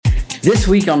This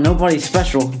week on Nobody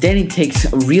Special, Danny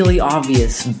takes really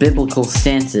obvious biblical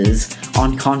stances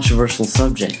on controversial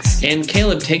subjects. And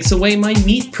Caleb takes away my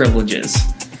meat privileges.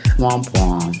 Womp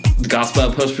womp. The Gospel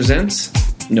Outpost presents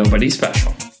Nobody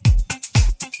Special.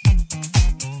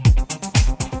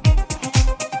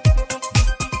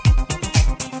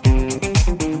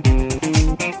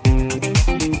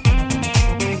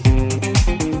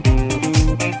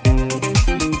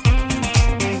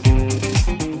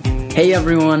 Hey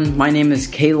everyone, my name is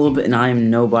Caleb and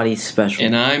I'm Nobody Special.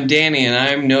 And I'm Danny and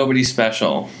I'm Nobody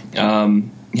Special.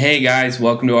 Hey guys,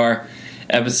 welcome to our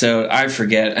episode. I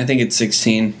forget. I think it's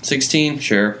 16. 16?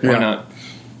 Sure. Why not?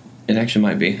 It actually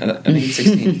might be. I think it's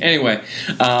 16. Anyway,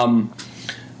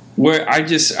 where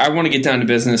I want to get down to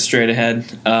business straight ahead.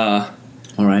 All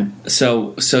right.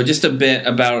 So just a bit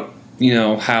about,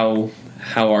 how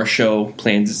our show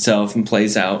plans itself and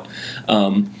plays out.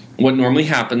 What normally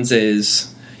happens is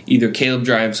either Caleb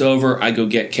drives over, I go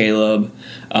get Caleb,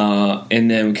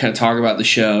 and then we kind of talk about the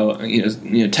show,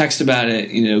 text about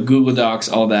it, Google Docs,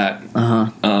 all that.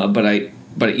 But I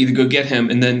either go get him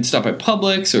and then stop at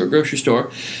Publix or a grocery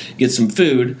store, get some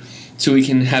food, so we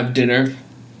can have dinner,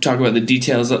 talk about the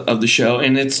details of the show.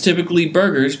 And it's typically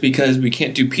burgers because we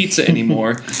can't do pizza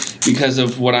anymore because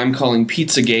of what I'm calling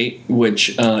Pizzagate,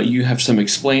 which you have some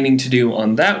explaining to do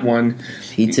on that one.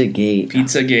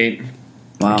 Pizzagate.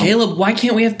 Wow. Caleb, why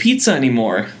can't we have pizza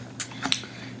anymore?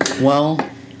 Well,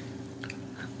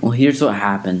 here's what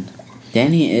happened.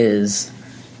 Danny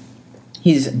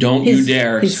Don't you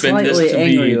dare spin this to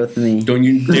angry with me. Don't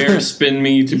you dare spin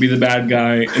me to be the bad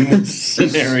guy in this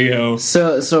scenario.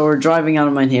 So we're driving out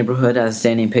of my neighborhood as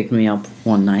Danny picked me up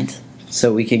one night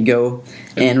so we could go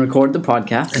and record the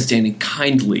podcast. As Danny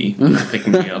kindly picked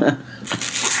me up.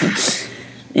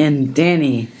 And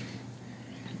Danny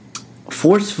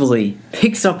forcefully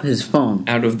picks up his phone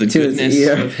out of the goodness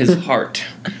of his heart.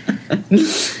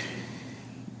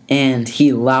 And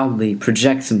he loudly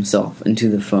projects himself into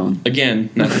the phone. Again,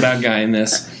 not the bad guy in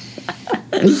this.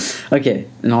 Okay,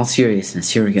 in all seriousness,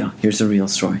 here we go. Here's the real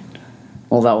story.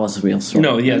 Well, that was a real story.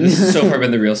 No, yeah, this has so far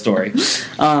been the real story.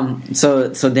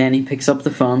 So Danny picks up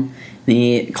the phone, and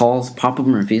he calls Papa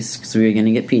Murphy's, because we were going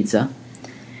to get pizza.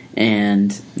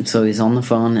 And so he's on the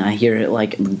phone, and I hear it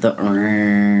like the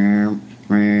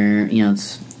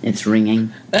it's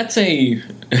ringing. That's a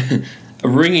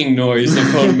ringing noise the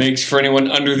phone makes for anyone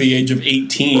under the age of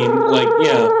 18.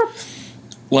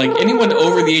 Like anyone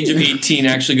over the age of 18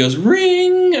 actually goes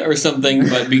ring or something,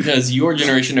 but because your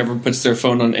generation never puts their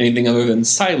phone on anything other than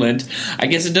silent, I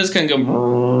guess it does kind of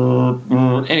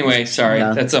go. Anyway, sorry,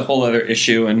 That's a whole other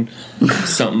issue and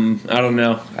something. I don't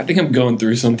know. I think I'm going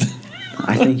through something.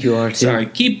 I think you are too. Sorry,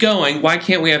 keep going. Why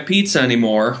can't we have pizza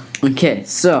anymore? Okay,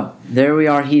 so there we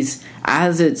are. He's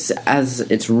as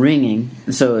it's ringing,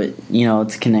 so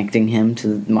it's connecting him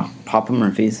to Papa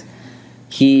Murphy's.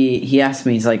 He asked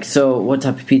me, he's like, "So what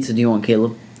type of pizza do you want,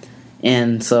 Caleb?"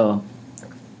 And so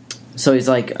he's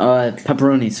like,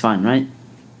 "Pepperoni's fine, right?"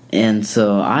 And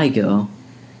so I go.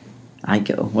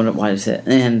 Why is it?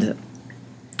 And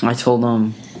I told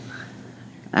him,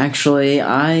 actually,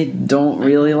 I don't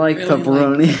really like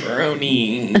pepperoni.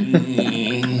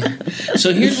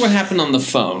 So here's what happened on the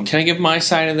phone. Can I give my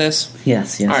side of this?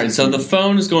 Yes. All right, so the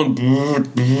phone is going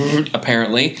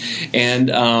apparently, and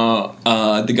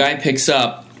the guy picks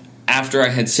up after I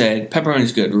had said,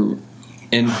 pepperoni's good.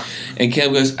 And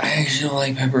Caleb goes, I actually don't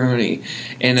like pepperoni.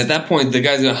 And at that point, the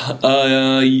guy's going,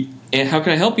 and how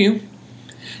can I help you?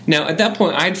 Now, at that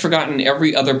point, I had forgotten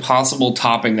every other possible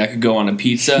topping that could go on a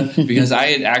pizza because I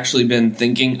had actually been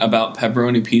thinking about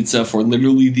pepperoni pizza for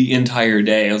literally the entire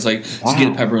day. I was like, let's get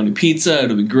a pepperoni pizza.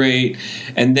 It'll be great.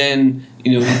 And then,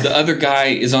 the other guy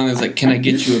is on there, like, can I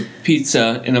get you a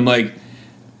pizza? And I'm like,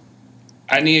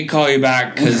 I need to call you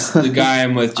back because the guy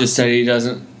I'm with just said he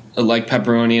doesn't like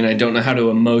pepperoni and I don't know how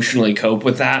to emotionally cope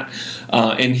with that.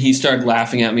 And he started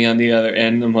laughing at me on the other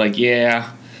end. I'm like,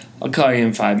 yeah, I'll call you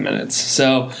in 5 minutes.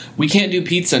 So we can't do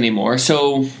pizza anymore.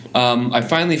 So I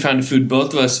finally found a food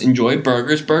both of us enjoy.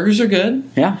 Burgers. Burgers are good.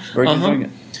 Yeah, burgers are good.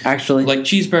 Actually, like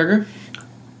cheeseburger.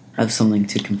 I have something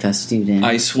to confess to you, Dan.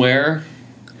 I swear.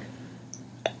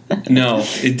 No,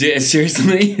 it did.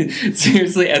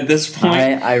 Seriously, at this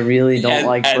point, I really don't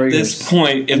like burgers. At this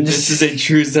point, if this is a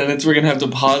true sentence, we're going to have to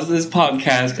pause this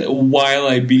podcast while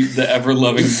I beat the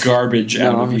ever-loving garbage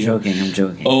out of you. I'm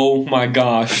joking. Oh my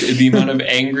gosh, the amount of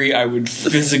angry I would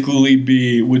physically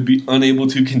be would be unable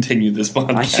to continue this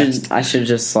podcast.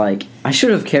 I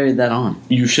should have carried that on.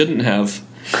 You shouldn't have.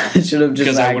 I should have just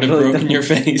because I would have broken your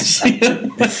face.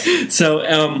 So,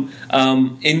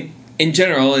 in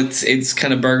general, it's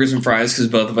kind of burgers and fries because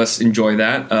both of us enjoy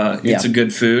that. It's a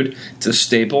good food. It's a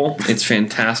staple. It's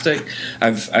fantastic.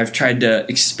 I've tried to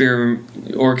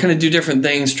experiment or kind of do different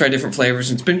things, try different flavors,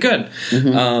 and it's been good.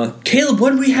 Caleb,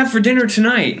 what do we have for dinner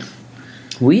tonight?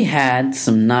 We had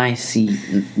some nice,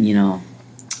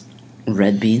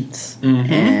 red beans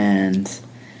and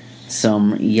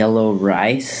some yellow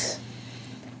rice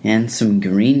and some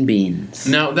green beans.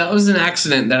 Now, that was an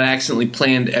accident that I accidentally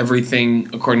planned everything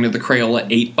according to the Crayola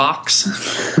 8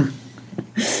 box.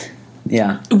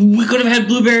 Yeah. We could have had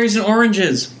blueberries and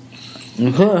oranges.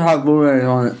 We could have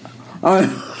blueberries on it.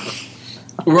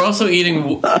 We're also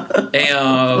eating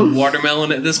a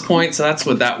watermelon at this point, so that's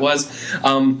what that was.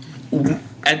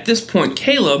 At this point,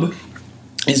 Caleb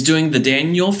is doing the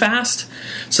Daniel fast,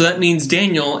 so that means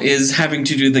Daniel is having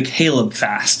to do the Caleb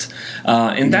fast,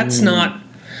 and that's not.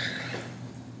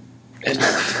 Is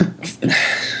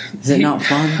it not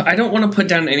fun? I don't want to put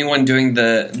down anyone doing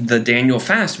the Daniel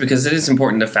fast because it is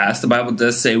important to fast. The Bible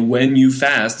does say when you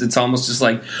fast. It's almost just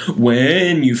like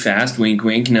when you fast, wink,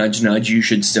 wink, nudge, nudge, you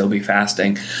should still be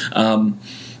fasting.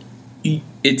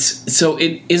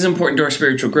 It is important to our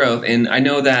spiritual growth, and I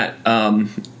know that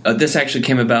this actually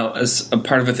came about as a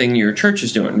part of a thing your church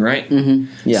is doing, right?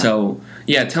 Mm-hmm. Yeah. So,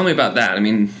 yeah, tell me about that. I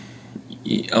mean,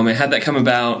 how'd that come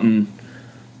about and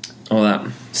all that?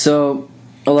 So,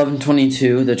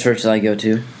 1122, the church that I go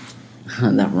to,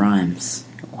 that rhymes.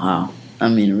 Wow. I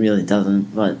mean, it really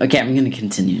doesn't, but okay, I'm going to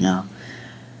continue now.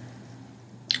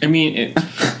 I mean,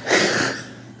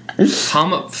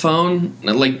 homophone,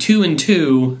 like 2 and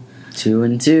 2. 2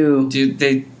 and 2. Dude,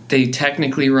 they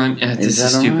technically rhyme. This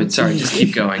is stupid. Sorry, just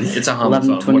keep going. It's a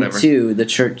homophone, 1122, whatever. the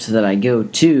church that I go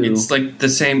to. It's like the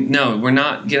same. No, we're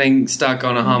not getting stuck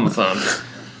on a homophone.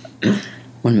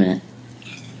 1 minute.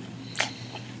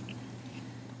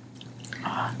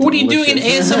 What are you doing, an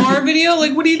ASMR video?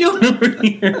 Like, what are you doing over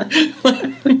here?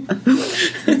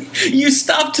 You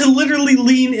stopped to literally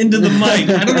lean into the mic.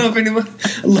 I don't know if anyone...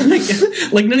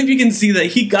 Like, none of you can see that.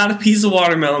 He got a piece of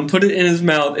watermelon, put it in his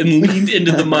mouth, and leaned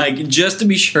into the mic just to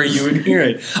be sure you would hear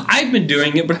it. I've been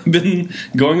doing it, but I've been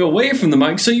going away from the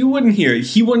mic so you wouldn't hear it.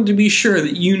 He wanted to be sure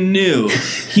that you knew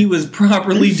he was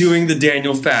properly doing the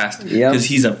Daniel fast because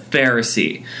he's a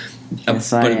Pharisee.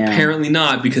 Yes, but apparently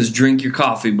not, because drink your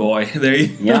coffee, boy. There you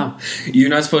go. Yeah. You're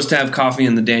not supposed to have coffee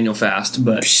in the Daniel fast,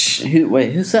 but...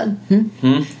 Who said?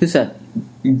 Who said?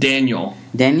 Daniel.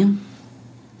 Daniel?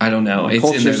 I don't know. It's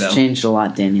in there, Culture's though. changed a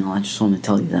lot, Daniel. I just want to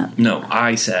tell you that. No,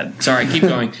 I said. Sorry, keep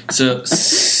going. So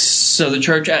the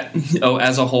church,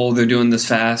 as a whole, they're doing this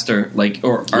fast, or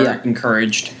are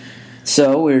encouraged?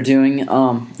 So we're doing,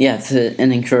 it's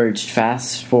an encouraged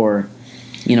fast for,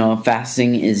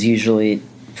 fasting is usually...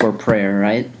 for prayer,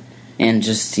 right? And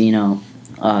just, you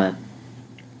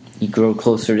grow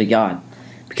closer to God.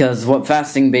 Because what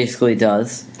fasting basically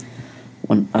does...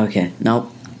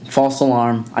 False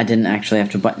alarm. I didn't actually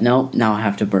have to... now I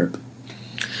have to burp.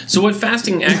 So what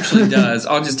fasting actually does...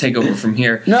 I'll just take over from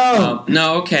here. No!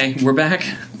 Okay. We're back.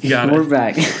 Got it. We're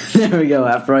back. There we go.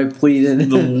 After I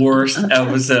pleaded. The worst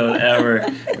episode ever.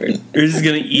 We're just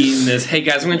going to eat in this. Hey,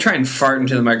 guys, I'm going to try and fart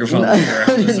into the microphone later.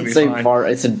 I didn't say fart.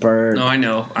 I said burp. No, I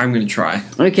know. I'm going to try.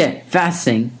 Okay.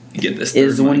 Fasting Get this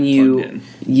is when you...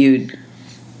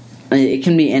 It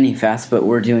can be any fast, but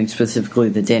we're doing specifically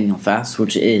the Daniel fast,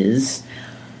 which is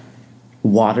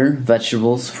water,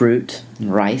 vegetables, fruit,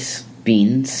 rice,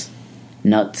 beans,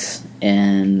 nuts,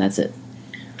 and that's it.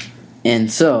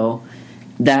 And so...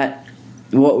 that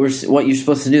what you're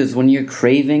supposed to do is when you're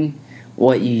craving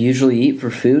what you usually eat for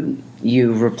food,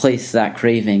 you replace that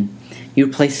craving. You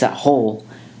replace that hole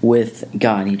with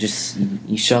God. You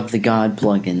shove the God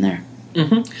plug in there.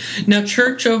 Mm-hmm. Now,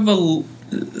 Church of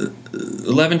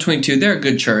 1122, they're a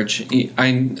good church.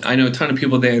 I know a ton of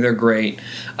people there. They're great.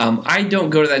 I don't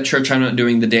go to that church. I'm not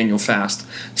doing the Daniel fast.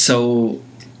 So...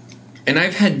 And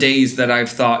I've had days that I've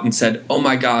thought and said, oh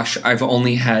my gosh, I've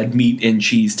only had meat and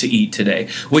cheese to eat today.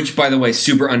 Which, by the way,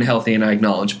 super unhealthy, and I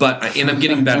acknowledge. And I'm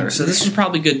getting better, so this is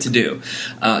probably good to do.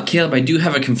 Caleb, I do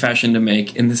have a confession to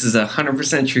make, and this is a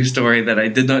 100% true story that I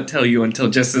did not tell you until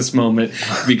just this moment,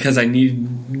 because I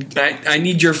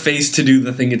need your face to do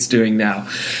the thing it's doing now.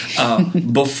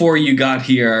 Before you got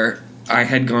here, I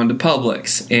had gone to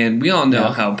Publix, and we all know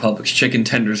how Publix chicken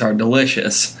tenders are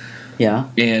delicious. Yeah.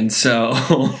 And so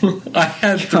I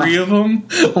had 3 of them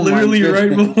literally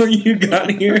right before you got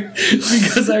here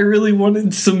because I really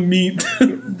wanted some meat.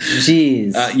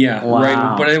 Jeez. Wow.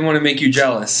 Right. But I didn't want to make you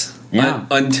jealous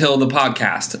until the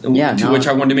podcast. Yeah. Which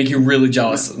I wanted to make you really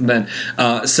jealous then.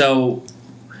 So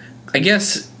I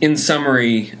guess in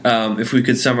summary, if we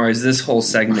could summarize this whole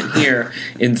segment here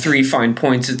in 3 fine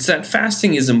points, it's that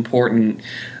fasting is important.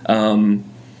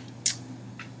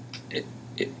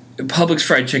 Publix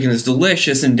fried chicken is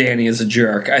delicious, and Danny is a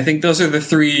jerk. I think those are the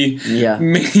 3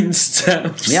 main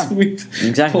steps we've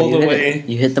pulled away.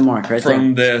 You hit the mark right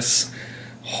from this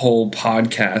whole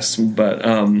podcast. But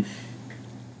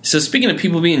so speaking of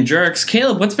people being jerks,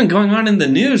 Caleb, what's been going on in the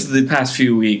news the past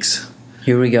few weeks?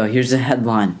 Here we go. Here's the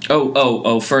headline.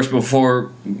 First,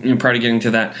 before, prior to getting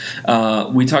to that,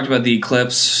 we talked about the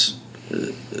eclipse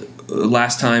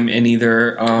last time, and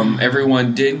either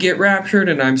everyone did get raptured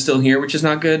and I'm still here, which is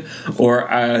not good, or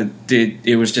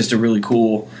it was just a really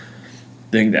cool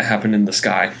thing that happened in the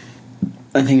sky.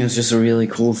 I think it was just a really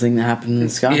cool thing that happened in the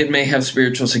sky. It may have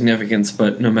spiritual significance,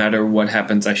 but no matter what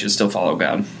happens, I should still follow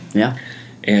God. Yeah.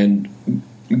 And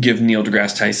give Neil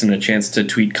deGrasse Tyson a chance to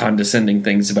tweet condescending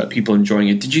things about people enjoying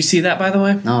it. Did you see that, by the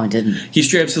way? No, I didn't. He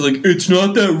straight up said, like,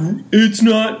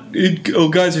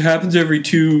 guys, it happens every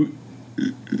 2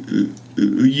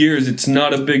 years. It's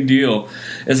not a big deal.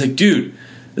 It's like, dude,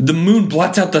 the moon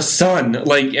blots out the sun.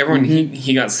 Like, everyone,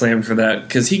 he got slammed for that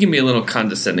because he can be a little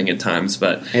condescending at times.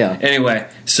 But anyway,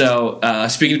 so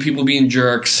speaking of people being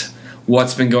jerks,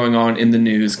 what's been going on in the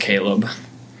news, Caleb?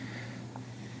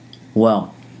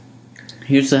 Well,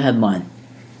 here's the headline.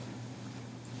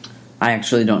 I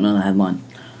actually don't know the headline.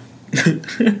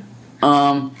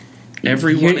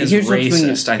 Everyone is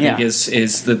racist, I think is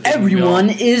the thing. Everyone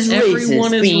is racist.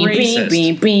 Everyone is racist.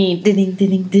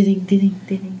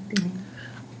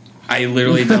 I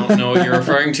literally don't know what you're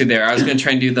referring to there. I was going to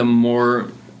try and do the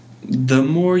more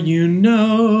you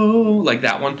know, like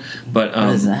that one. But what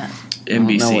is that? NBC. I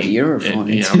don't know what you're referring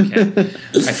to. Okay.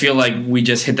 I feel like we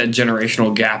just hit that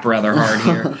generational gap rather hard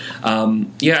here.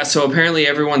 So apparently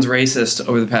everyone's racist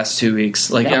over the past 2 weeks.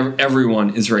 Like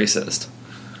everyone is racist.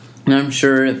 And I'm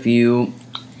sure if you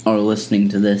are listening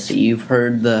to this, you've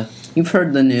heard the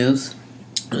news.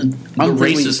 The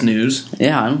racist news.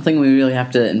 Yeah, I don't think we really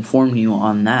have to inform you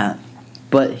on that.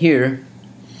 But here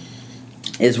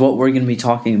is what we're going to be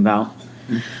talking about,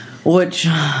 which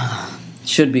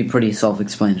should be pretty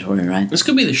self-explanatory, right? This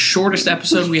could be the shortest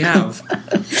episode we have.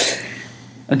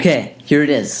 Okay, here it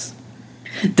is.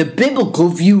 The biblical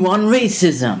view on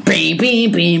racism.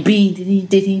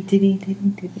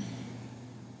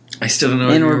 I still don't know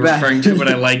what you're referring to, but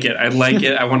I like it. I like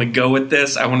it. I want to go with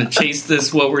this. I want to chase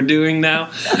this, what we're doing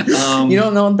now. You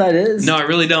don't know what that is? No, I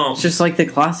really don't. It's just like the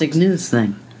classic news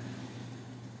thing.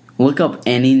 Look up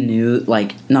any news,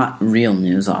 like, not real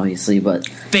news, obviously, but...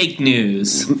 Fake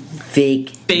news.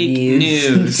 Fake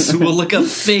news. We'll look up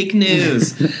fake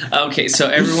news. Okay, so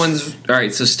everyone's... All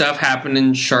right, so stuff happened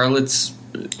in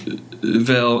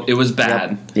Charlottesville. It was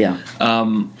bad. Yep.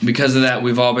 Yeah. Because of that,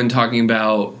 we've all been talking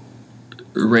about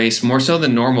race more so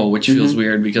than normal, which feels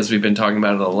weird because we've been talking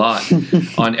about it a lot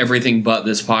on everything but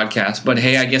this podcast. But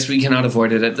hey, I guess we cannot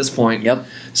avoid it at this point. Yep.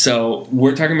 So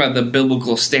we're talking about the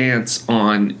biblical stance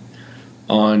on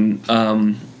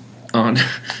racism. On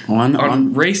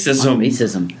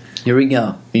racism. Here we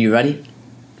go. Are you ready?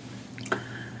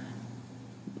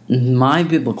 My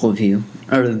biblical view,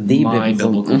 or the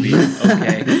biblical view.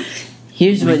 Okay.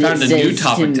 Here's what it says to me. We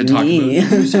found a new topic to talk about.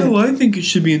 Here's how I think it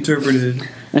should be interpreted.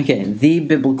 Okay, the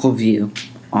biblical view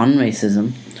on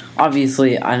racism.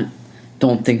 Obviously, I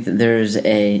don't think that there's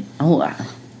a...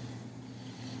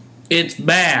 It's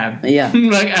bad. Yeah.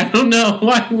 Like, I don't know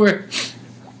why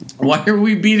are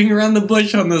we beating around the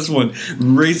bush on this one?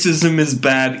 Racism is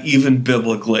bad, even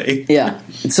biblically. Yeah.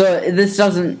 So this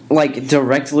doesn't,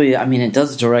 directly... I mean, it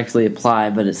does directly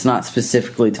apply, but it's not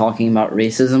specifically talking about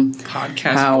racism.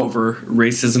 Podcast over.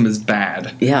 Racism is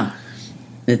bad. Yeah.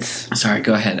 It's... Sorry,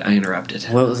 go ahead. I interrupted.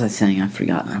 What was I saying? I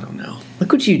forgot. I don't know.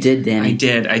 Look what you did, Danny. I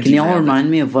did. Can y'all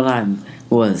remind me of what I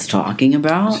was talking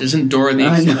about? This isn't Dora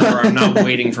the Explorer. I'm not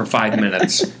waiting for 5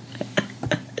 minutes.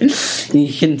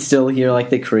 You can still hear,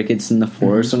 the crickets in the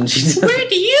forest when she does... Where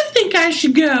do you think I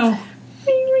should go?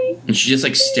 And she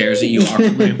just, stares at you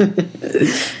awkwardly.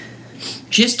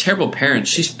 She has terrible parents.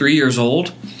 She's 3 years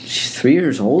old. She's 3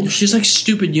 years old? She's,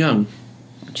 stupid young.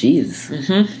 Jeez.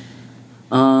 Mm-hmm.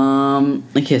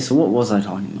 Okay, so what was I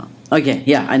talking about? Okay,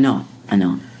 yeah, I know.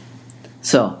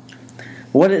 So,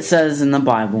 what it says in the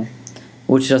Bible,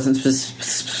 which doesn't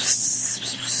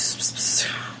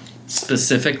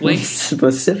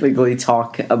specifically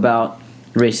talk about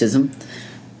racism,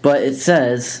 but it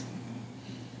says,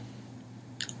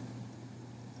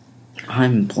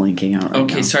 I'm blanking out right now.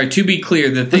 Okay, sorry. To be clear,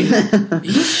 the thing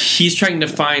he's trying to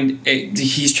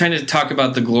he's trying to talk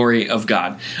about the glory of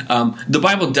God. The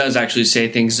Bible does actually say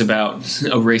things about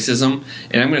racism,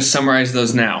 and I'm going to summarize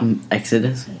those now.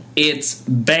 Exodus. It's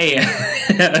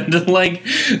bad. Like,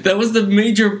 that was the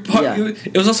major part. Yeah.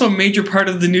 It was also a major part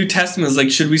of the New Testament. It's like,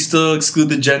 should we still exclude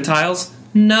the Gentiles?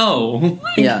 No.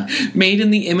 Yeah. Made in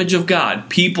the image of God.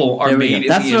 People are made in the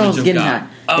That's image what I was of getting God. at.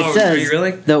 Oh, it says are you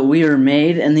really? that we are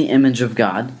made in the image of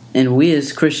God, and we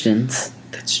as Christians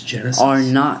That's Genesis. are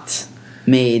not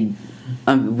made.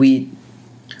 We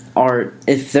are,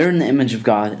 if they're in the image of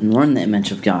God and we're in the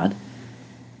image of God,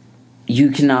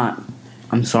 you cannot.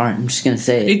 I'm sorry, I'm just going to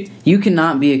say it. You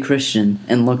cannot be a Christian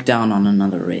and look down on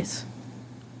another race.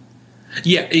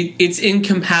 Yeah, it's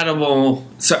incompatible.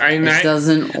 So It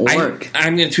doesn't work.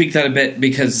 I'm going to tweak that a bit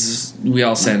because we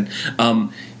all sin.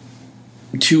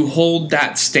 To hold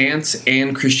that stance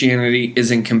and Christianity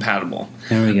is incompatible.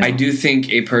 There we go. I do think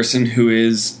a person who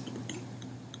is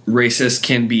racist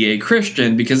can be a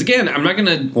Christian because, again, I'm not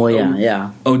going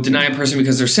to deny a person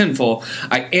because they're sinful.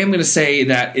 I am going to say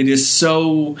that it is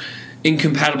so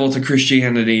incompatible to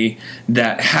Christianity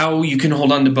that how you can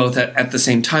hold on to both at the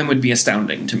same time would be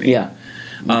astounding to me. Yeah.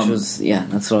 That's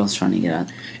what I was trying to get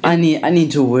at. I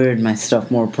need to word my stuff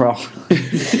more properly,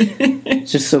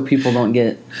 just so people don't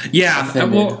get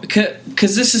offended. Well,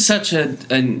 because this is such a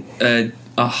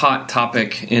hot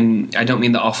topic, and I don't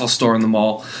mean the awful store in the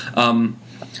mall.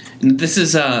 This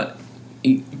is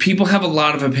people have a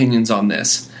lot of opinions on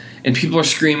this, and people are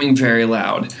screaming very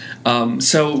loud.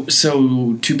 So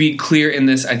to be clear in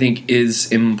this, I think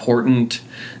is important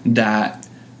that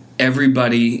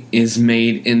everybody is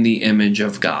made in the image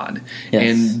of God.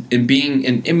 Yes. And being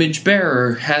an image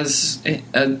bearer has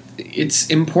it's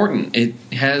important. It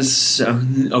has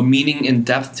a meaning and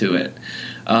depth to it.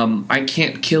 I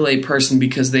can't kill a person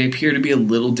because they appear to be a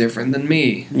little different than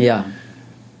me. Yeah.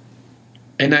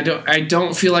 And I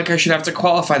don't feel like I should have to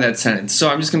qualify that sentence. So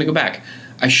I'm just going to go back.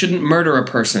 I shouldn't murder a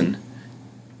person.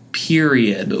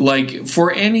 Period. Like,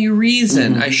 for any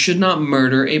reason, I should not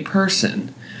murder a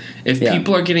person. If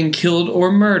people are getting killed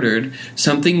or murdered,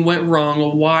 something went wrong a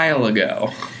while ago.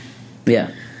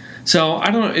 Yeah. So, I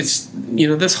don't know. It's,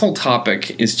 this whole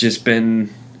topic has just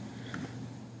been...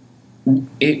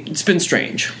 It's been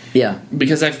strange. Yeah.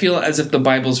 Because I feel as if the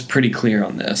Bible's pretty clear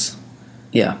on this.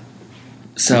 Yeah.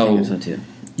 So... I think so too.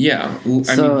 Yeah.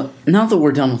 So, now that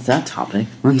we're done with that topic...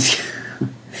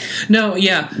 No,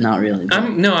 yeah. Not really.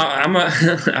 I'm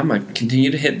gonna continue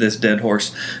to hit this dead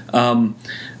horse.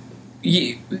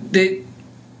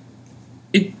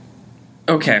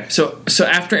 Okay, so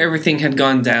after everything had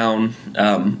gone down,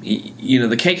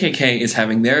 the KKK is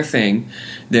having their thing.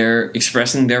 They're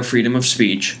expressing their freedom of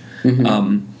speech,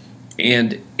 and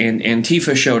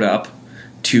Antifa showed up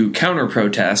to counter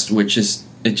protest, which is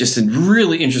just a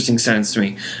really interesting sentence to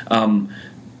me.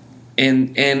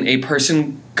 And a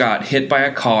person got hit by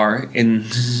a car, and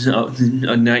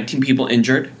 19 people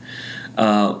injured.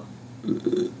 One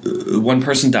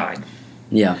person died.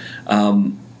 Yeah.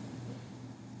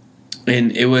 And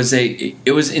it was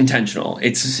intentional.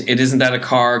 It isn't that a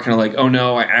car kind of like, oh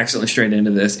no, I accidentally strayed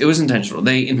into this. It was intentional.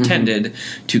 They intended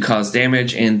to cause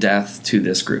damage and death to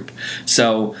this group.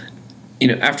 So,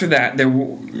 after that, there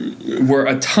were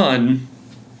a ton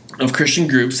of Christian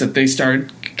groups that they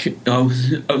started kind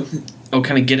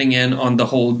of getting in on the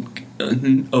whole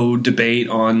debate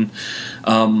on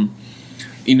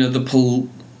the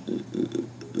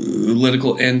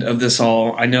political end of this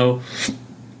all. I know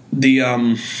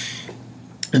the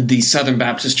Southern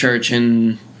Baptist Church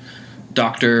and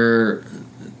Dr.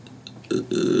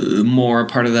 Moore,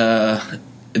 part of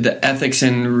the Ethics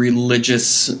and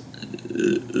Religious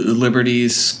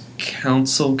Liberties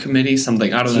Council Committee,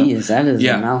 something. I don't know. Jeez, that is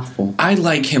a mouthful. I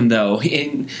like him though,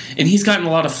 and he's gotten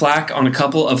a lot of flack on a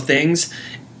couple of things,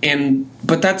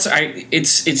 but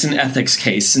it's an ethics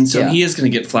case, and so he is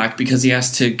going to get flack because he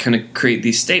has to kind of create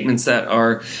these statements that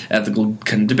are ethical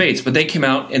kind of debates. But they came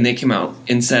out and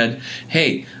said,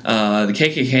 "Hey, the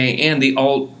KKK and the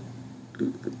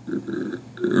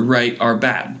alt-right are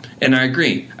bad," and I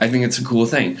agree. I think it's a cool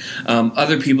thing.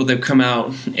 Other people they've come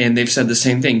out and they've said the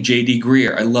same thing. J.D.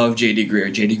 Greear, I love J.D.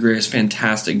 Greear. J.D. Greear is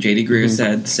fantastic. J.D. Greear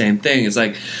said the same thing. It's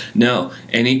like, no,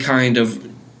 any kind of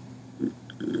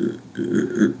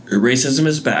racism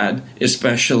is bad,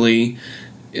 especially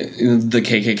the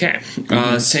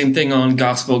KKK. Same thing on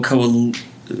Gospel Coalition.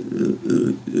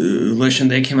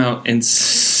 They came out and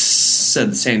said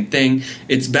the same thing.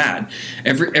 It's bad.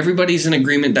 Everybody's in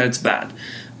agreement that it's bad,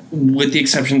 with the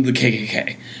exception of the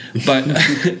KKK. But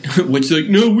which like,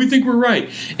 no, we think we're right.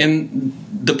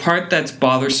 And the part that's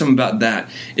bothersome about that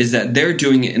is that they're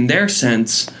doing it in their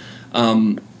sense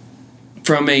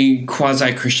from a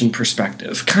quasi-Christian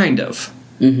perspective, kind of.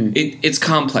 Mm-hmm. It's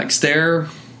complex.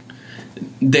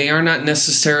 They are not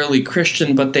necessarily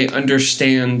Christian, but they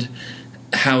understand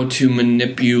how to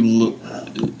manipulate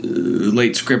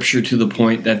Scripture to the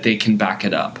point that they can back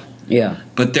it up. Yeah.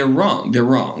 But they're wrong. They're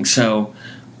wrong. So,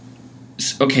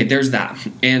 okay, there's that.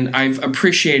 And I've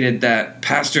appreciated that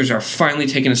pastors are finally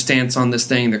taking a stance on this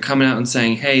thing. They're coming out and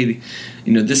saying, hey,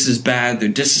 this is bad. They're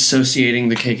disassociating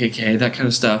the KKK, that kind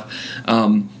of stuff.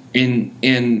 And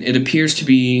it appears to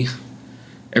be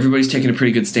everybody's taking a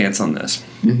pretty good stance on this.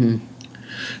 Mm-hmm.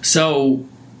 So,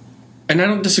 and I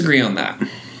don't disagree on that.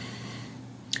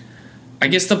 I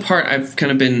guess the part I've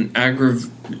kind of been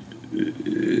aggravated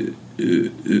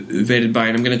by,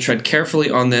 and I'm going to tread carefully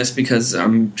on this because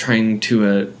I'm trying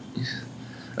to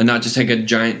not just take a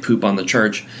giant poop on the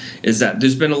church, is that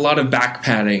there's been a lot of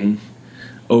backpatting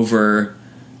over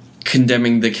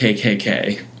condemning the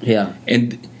KKK. Yeah.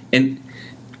 And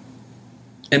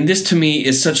this to me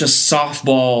is such a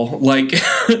softball,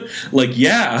 like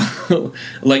yeah,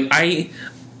 like I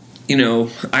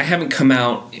haven't come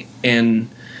out and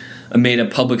made a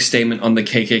public statement on the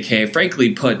KKK,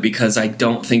 frankly put, because I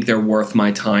don't think they're worth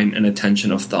my time and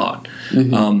attention of thought.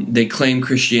 Mm-hmm. They claim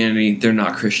Christianity, they're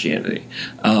not Christianity.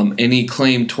 Any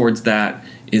claim towards that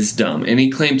is dumb. Any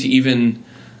claim to even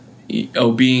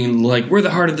being like, we're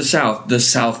the heart of the South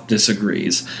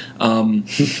disagrees.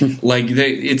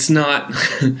 It's not.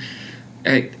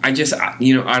 I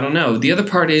don't know. The other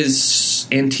part is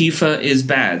Antifa is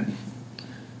bad.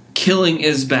 Killing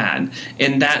is bad,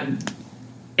 and that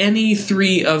any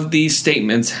three of these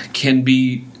statements can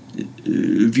be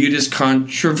viewed as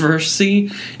controversy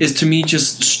is to me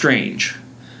just strange.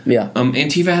 Yeah.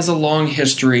 Antifa has a long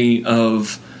history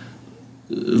of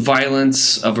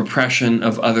violence, of oppression,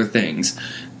 of other things.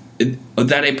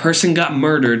 That a person got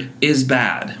murdered is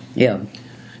bad. Yeah.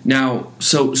 Now,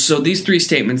 so these three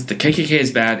statements, the KKK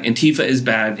is bad, Antifa is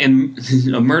bad, and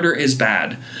murder is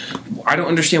bad. I don't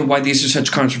understand why these are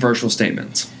such controversial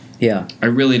statements. Yeah. I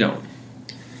really don't.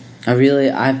 I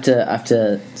have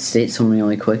to state something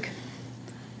really quick.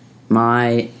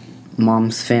 My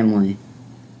mom's family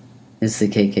is the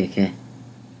KKK.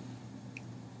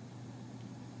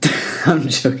 I'm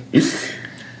joking.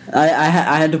 I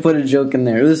had to put a joke in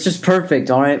there. It was just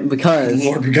perfect, all right? Because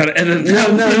Lord, we gotta edit that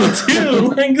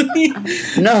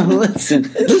too. No, listen.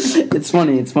 It's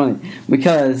funny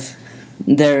because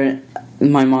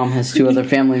my mom has two other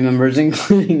family members,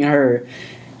 including her,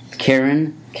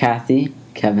 Karen, Kathy,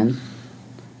 Kevin,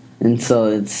 and so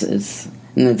it's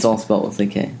all spelled with a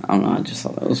K. I don't know. I just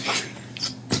thought that was funny.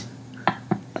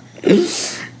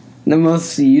 The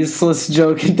most useless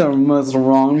joke at the most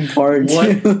wrong part. What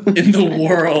in the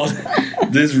world?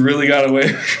 This really got away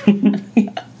from me.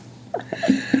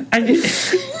 I don't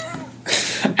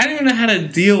even know how to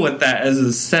deal with that as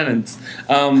a sentence.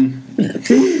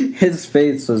 His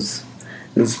face was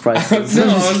priceless. No,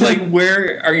 I was like,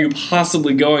 where are you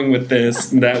possibly going with this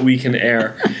that we can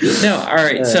air? No, all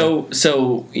right. So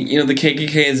the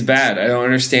KKK is bad. I don't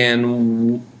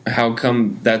understand how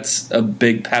come that's a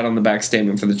big pat on the back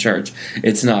statement for the church.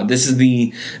 It's not. This is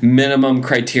the minimum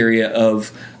criteria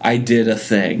of I did a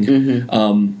thing.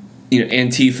 Mm-hmm.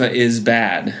 Antifa is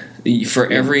bad.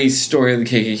 For every story of the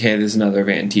KKK, there's another of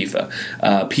Antifa.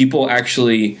 People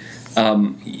actually,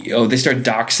 they start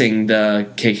doxing the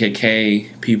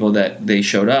KKK people that they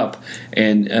showed up,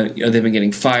 and they've been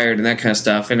getting fired and that kind of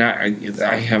stuff. And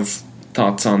I have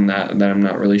thoughts on that I'm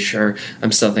not really sure.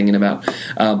 I'm still thinking about.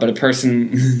 But a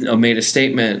person made a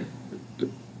statement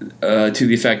to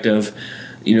the effect of,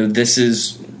 this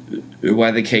is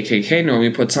why the KKK normally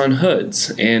puts on hoods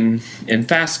and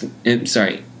face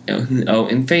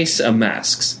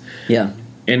masks. Yeah.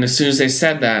 And as soon as they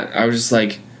said that, I was just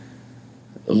like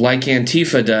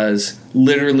Antifa does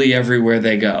literally everywhere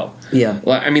they go. Yeah.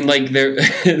 Well, I mean, they're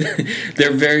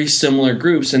very similar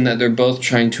groups in that they're both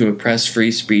trying to oppress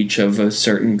free speech of a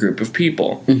certain group of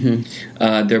people.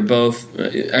 Mm-hmm. They're both.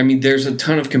 I mean, there's a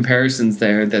ton of comparisons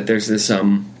there. That there's this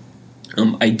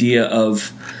idea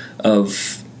of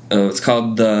it's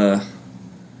called the.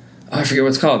 I forget what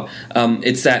it's called.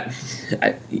 It's that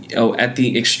at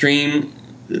the extreme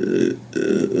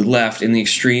left and the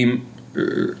extreme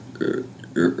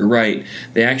right,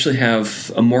 they actually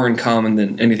have more in common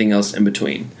than anything else in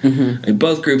between. Mm-hmm. And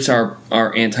both groups are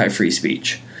anti-free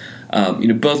speech.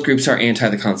 Both groups are anti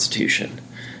the Constitution.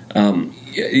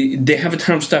 They have a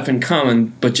ton of stuff in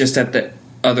common, but just at the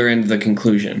other end of the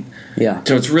conclusion. Yeah.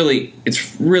 So it's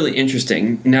really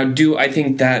interesting. Now, do I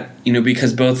think that,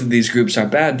 because both of these groups are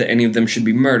bad, that any of them should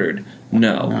be murdered?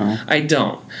 No. I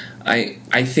don't.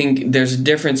 I think there's a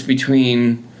difference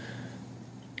between,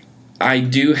 I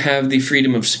do have the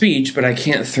freedom of speech, but I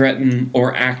can't threaten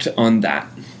or act on that.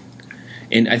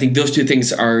 And I think those two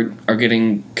things are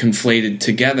getting conflated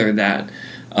together, that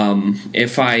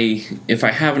if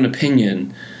I have an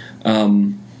opinion,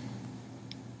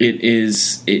 it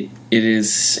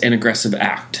is an aggressive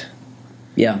act.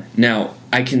 Yeah. Now,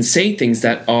 I can say things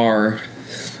that are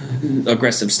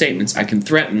aggressive statements. I can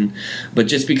threaten, but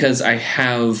just because I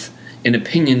have an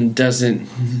opinion doesn't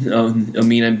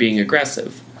mean I'm being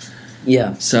aggressive.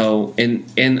 Yeah. So,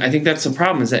 and I think that's the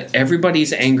problem, is that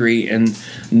everybody's angry and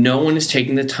no one is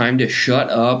taking the time to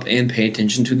shut up and pay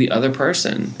attention to the other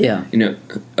person. Yeah.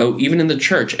 Even in the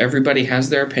church, everybody has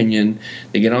their opinion.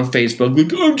 They get on Facebook,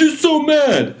 like, I'm just so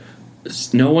mad.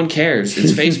 No one cares.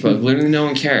 It's Facebook. Literally no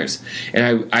one cares.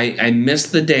 And I miss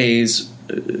the days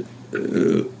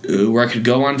where I could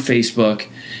go on Facebook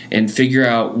and figure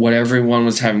out what everyone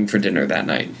was having for dinner that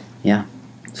night. Yeah.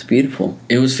 It's beautiful.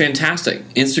 It was fantastic.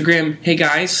 Instagram, hey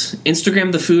guys,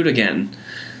 Instagram the food again.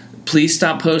 Please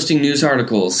stop posting news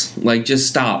articles. Like, just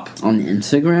stop. On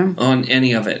Instagram? On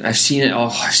any of it. I've seen it. Oh,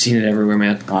 I've seen it everywhere,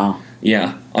 man. Wow.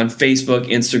 Yeah. On Facebook,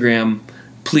 Instagram.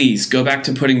 Please go back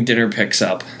to putting dinner pics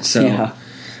up. So, yeah.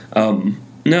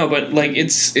 No, but like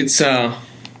it's as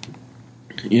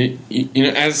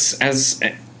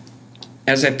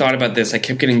I thought about this, I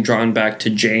kept getting drawn back to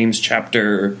James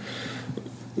chapter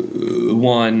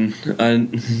 1,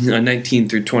 19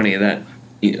 through 20. That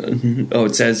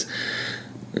it says,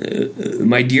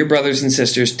 "My dear brothers and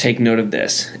sisters, take note of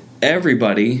this.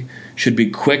 Everybody should be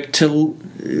quick to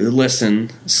listen,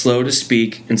 slow to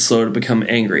speak, and slow to become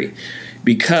angry,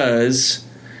 because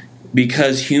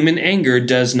human anger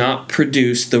does not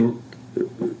produce the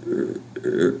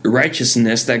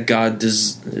righteousness that God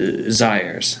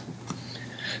desires."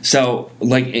 So,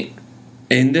 like,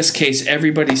 in this case,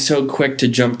 everybody's so quick to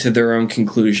jump to their own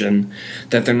conclusion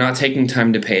that they're not taking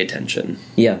time to pay attention.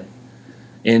 Yeah.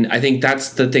 And I think that's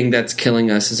the thing that's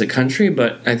killing us as a country,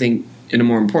 but I think in a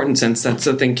more important sense, that's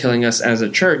the thing killing us as a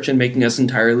church and making us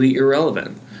entirely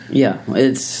irrelevant. Yeah,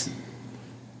 it's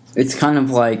kind of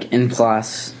like in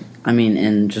class,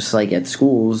 and just like at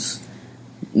schools,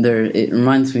 it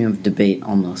reminds me of debate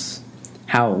almost.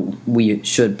 How we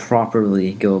should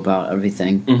properly go about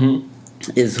everything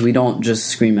is we don't just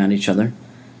scream at each other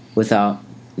without,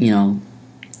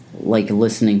 like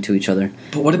listening to each other.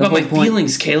 But what about my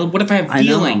feelings, Caleb? What if I have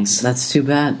feelings? I know, that's too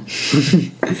bad.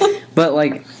 But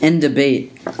like in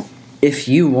debate, if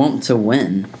you want to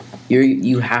win,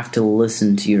 you have to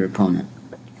listen to your opponent.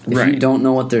 If you don't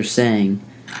know what they're saying,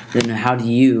 then how do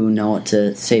you know what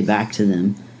to say back to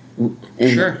them?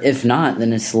 And sure. If not,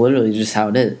 then it's literally just how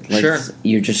it is. Like, sure.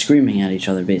 You're just screaming at each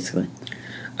other, basically.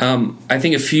 I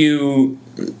think a few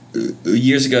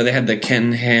years ago they had the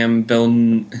Ken Ham, Bill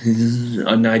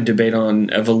Nye debate on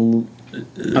evolution.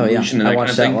 Oh yeah, and I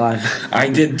watched that live. I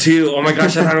did too. Oh my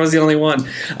gosh, I thought I was the only one.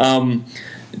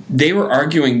 They were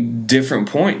arguing different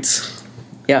points.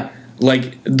 Yeah.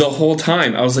 Like, the whole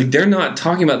time, I was like, they're not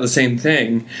talking about the same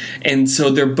thing. And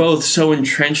so they're both so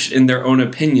entrenched in their own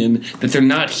opinion that they're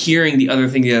not hearing the other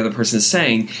thing the other person is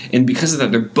saying. And because of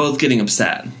that, they're both getting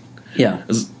upset. Yeah.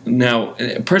 Now,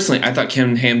 personally, I thought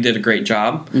Ken Ham did a great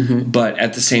job. But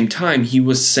at the same time, he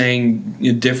was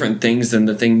saying different things than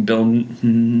the thing Bill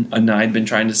Nye had been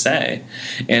trying to say.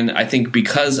 And I think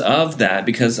because of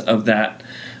that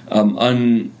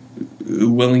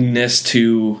unwillingness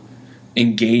to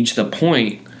engage the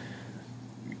point,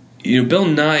 Bill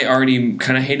Nye already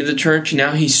kind of hated the church.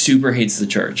 Now he super hates the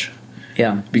church.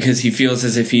 Yeah. Because he feels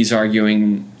as if he's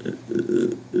arguing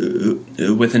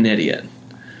with an idiot.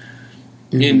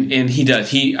 And he does.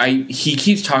 He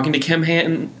keeps talking to Ken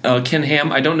Ham.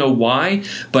 I don't know why,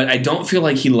 but I don't feel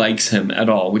like he likes him at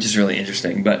all, which is really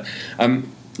interesting. But as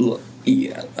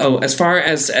far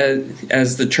as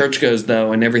the church goes,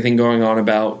 though, and everything going on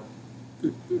about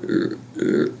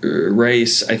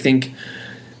race, I think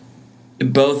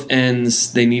both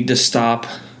ends, they need to stop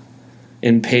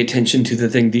and pay attention to the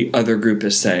thing the other group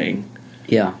is saying.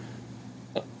 Yeah.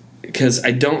 Because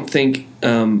I don't think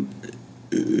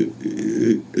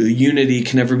unity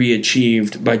can ever be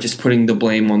achieved by just putting the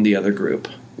blame on the other group.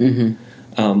 There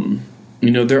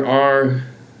are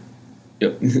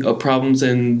problems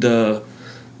in the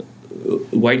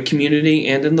white community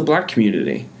and in the black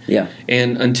community. Yeah.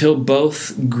 And until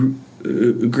both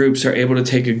groups are able to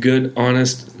take a good,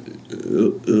 honest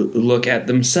look at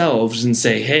themselves and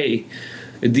say, hey,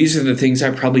 these are the things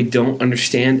I probably don't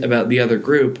understand about the other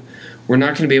group, we're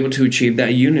not going to be able to achieve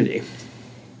that unity.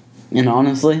 And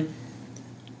honestly,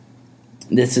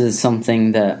 this is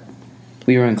something that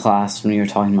we were in class when we were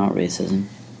talking about racism.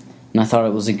 And I thought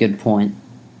it was a good point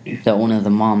that one of the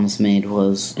moms made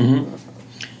was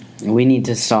we need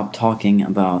to stop talking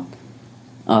about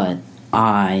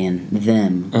I and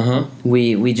them.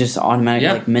 We just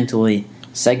automatically mentally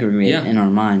segregate in our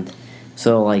mind.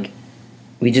 So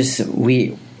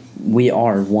we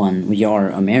are one. We are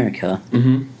America.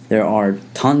 There are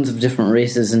tons of different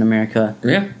races in America.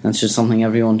 Yeah, that's just something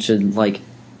everyone should like.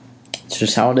 It's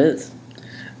just how it is.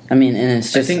 I mean, and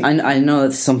it's just I know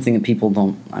that's something that people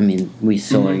don't. I mean, we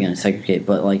still are going to segregate,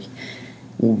 but like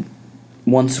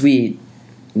once we,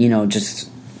 just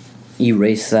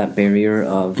erase that barrier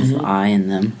of I and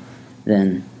them,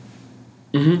 then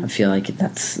I feel like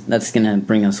that's going to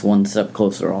bring us one step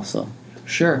closer. Also,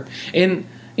 sure. And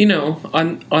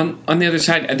on the other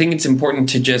side, I think it's important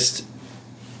to just,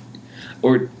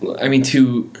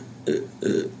 to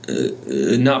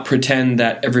not pretend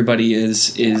that everybody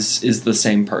is the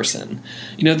same person.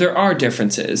 There are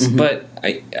differences, but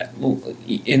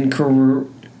in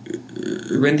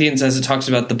Corinthians, as it talks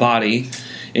about the body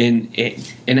and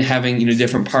having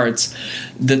different parts,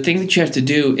 the thing that you have to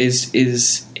do is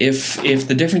if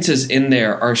the differences in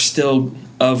there are still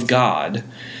of God,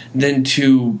 then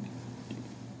to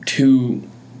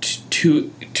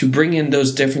bring in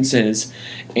those differences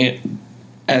and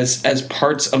as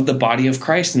parts of the body of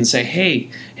Christ and say,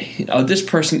 hey, this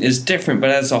person is different, but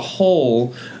as a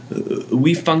whole,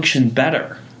 we function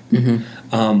better.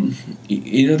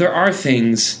 There are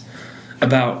things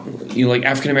about like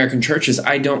African American churches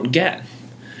I don't get,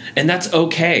 and that's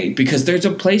okay because there's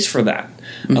a place for that.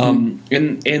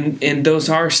 And those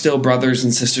are still brothers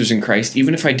and sisters in Christ,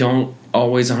 even if I don't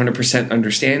always 100%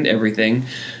 understand everything.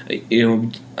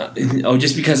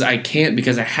 Just because I can't,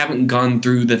 because I haven't gone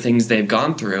through the things they've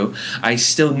gone through, I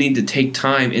still need to take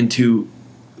time and to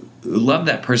love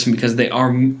that person because they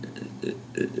are made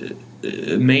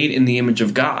in the image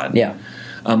of God. Yeah.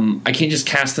 I can't just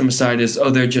cast them aside as,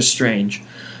 they're just strange.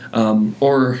 This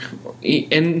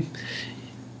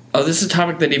is a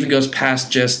topic that even goes past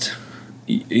just,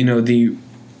 the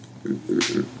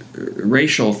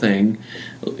racial thing.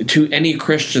 To any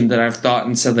Christian that I've thought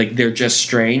and said, like, they're just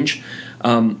strange.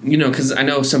 Because I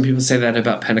know some people say that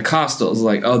about Pentecostals,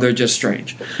 like, they're just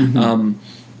strange. And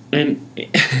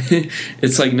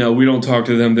it's like, no, we don't talk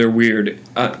to them, they're weird.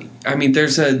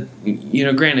 There's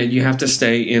granted, you have to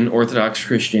stay in Orthodox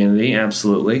Christianity,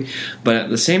 absolutely. But at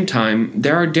the same time,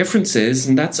 there are differences,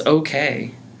 and that's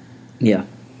okay. Yeah.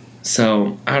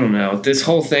 So, I don't know. This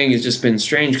whole thing has just been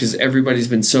strange because everybody's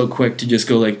been so quick to just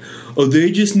go like,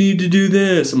 they just need to do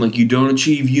this. I'm like, you don't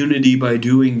achieve unity by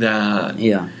doing that.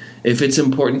 Yeah. If it's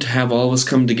important to have all of us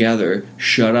come together,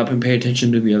 shut up and pay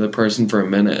attention to the other person for a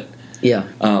minute. Yeah.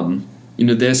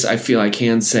 This I feel I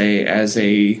can say as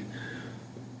a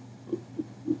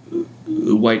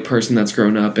white person that's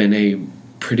grown up in a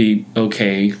pretty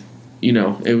okay,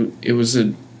 it was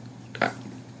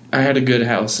I had a good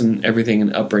house and everything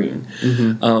and upbringing.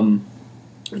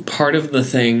 Part of the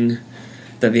thing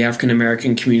that the African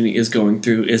American community is going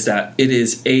through is that it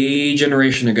is a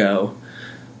generation ago.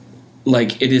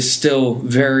 Like, it is still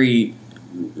very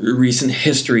recent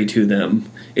history to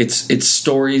them. It's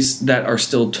stories that are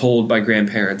still told by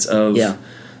grandparents of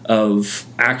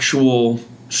actual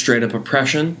straight up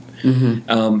oppression.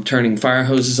 Turning fire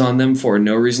hoses on them for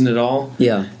no reason at all.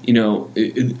 Yeah. The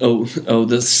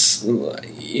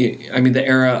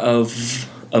era of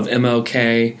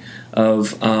MLK,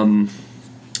 I'm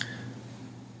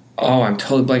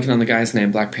totally blanking on the guy's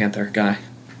name. Black Panther guy.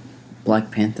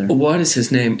 Black Panther. What is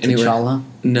his name? Anyway, T'Challa?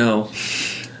 No.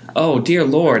 Oh, dear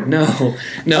Lord, no.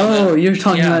 Oh, you're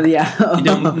talking about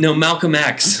no, Malcolm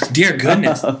X. Dear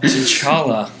goodness,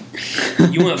 T'Challa.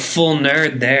 You went full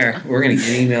nerd there. We're going to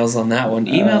get emails on that one.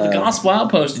 Email the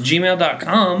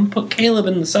gospeloutpost@gmail.com. Put Caleb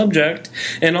in the subject,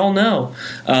 and I'll know.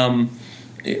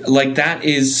 That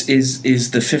is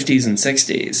the 50s and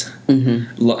 60s.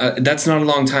 That's not a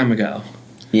long time ago.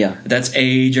 Yeah. That's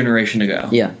a generation ago.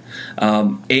 Yeah.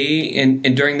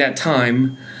 And during that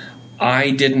time,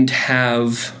 I didn't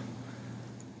have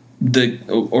my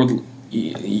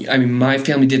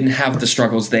family didn't have the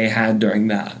struggles they had during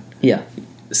that. Yeah.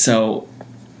 So,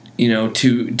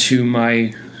 to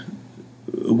my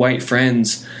white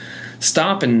friends,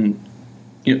 stop and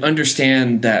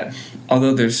understand that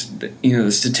although there's the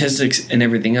statistics and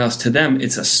everything else, to them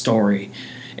it's a story,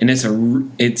 and it's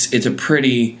a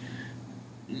pretty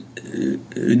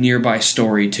nearby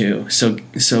story too. So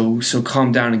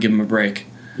calm down and give them a break.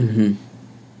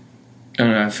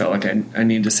 don't know. I felt like I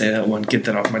need to say that one, get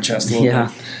that off my chest a little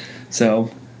bit.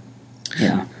 So,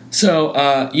 yeah. So,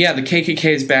 the KKK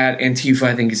is bad. Antifa,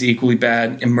 I think, is equally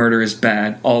bad. And murder is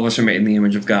bad. All of us are made in the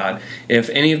image of God. If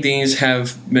any of these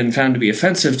have been found to be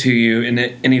offensive to you in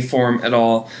any form at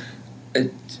all,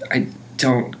 I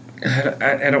don't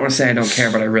want to say I don't care,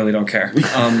 but I really don't care.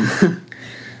 I'm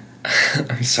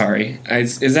sorry.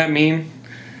 Is that mean?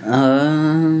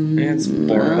 It's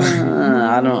borderline.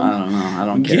 I don't know. I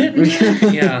don't care.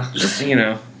 Yeah,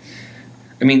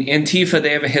 I mean, Antifa,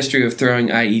 they have a history of throwing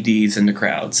IEDs into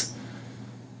crowds.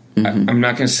 Mm-hmm. I'm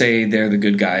not going to say they're the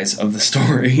good guys of the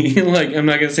story. I'm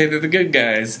not going to say they're the good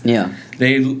guys. Yeah.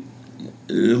 They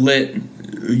lit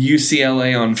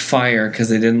UCLA on fire because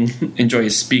they didn't enjoy a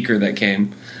speaker that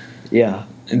came. Yeah.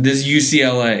 And this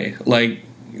UCLA,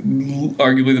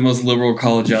 arguably the most liberal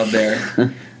college out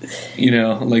there.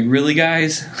 Really,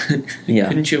 guys? Yeah.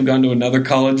 Couldn't you have gone to another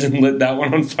college and lit that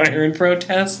one on fire in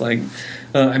protest?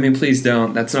 Please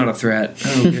don't. That's not a threat.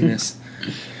 Oh, goodness.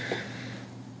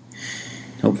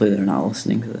 Hopefully they're not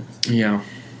listening to this. Yeah.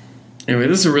 Anyway,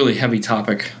 this is a really heavy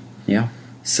topic. Yeah.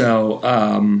 So,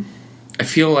 I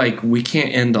feel like we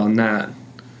can't end on that.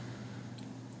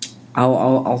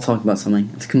 I'll talk about something.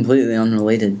 It's completely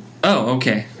unrelated. Oh,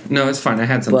 okay. No, it's fine. I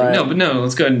had something. No,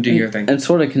 let's go ahead and do your thing. It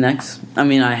sort of connects. I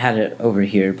mean, I had it over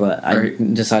here, but I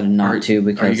decided not to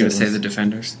because... Are you going to say the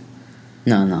Defenders?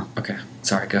 No. Okay.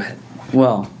 Sorry, go ahead.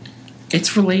 Well...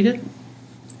 It's related?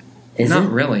 Not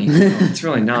really. No, it's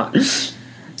really not.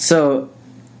 So,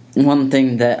 one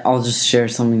thing that... I'll just share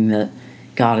something that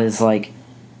God has,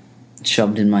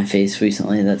 shoved in my face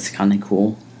recently that's kind of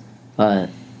cool.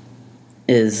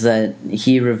 Is that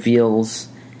He reveals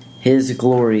His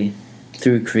glory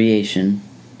through creation.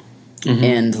 Mm-hmm.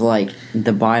 And,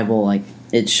 the Bible,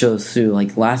 it shows through.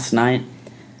 Last night,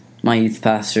 my youth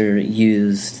pastor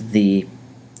used the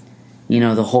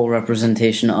whole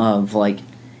representation of,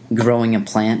 growing a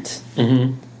plant.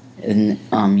 Mm-hmm. And,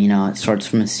 it starts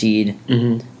from a seed.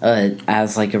 Mm-hmm.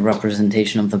 As, a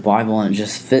representation of the Bible, and it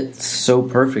just fits so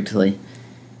perfectly.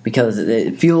 Because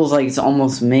it feels like it's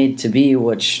almost made to be,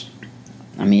 which,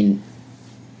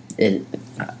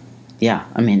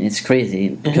 it's crazy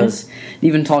because it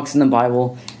even talks in the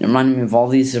Bible. It reminded me of all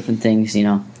these different things,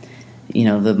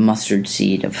 the mustard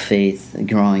seed of faith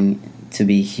growing to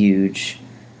be huge,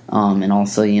 and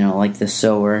also, the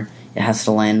sower, it has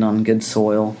to land on good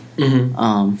soil.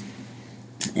 Mm-hmm.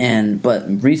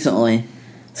 But recently,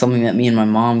 something that me and my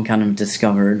mom kind of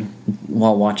discovered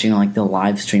while watching the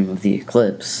live stream of the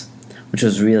eclipse, which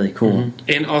was really cool. Mm-hmm.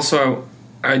 And also,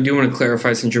 I do want to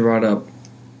clarify, since you brought up,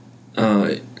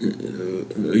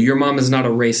 your mom is not a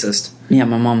racist. Yeah,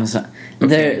 my mom is not.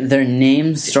 Okay. Their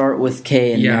names start with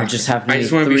K, and there just happen to be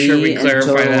want to be sure we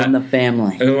clarify that in the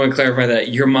family. I just want to clarify that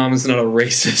your mom is not a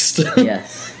racist.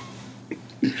 Yes.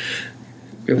 We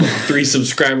have 3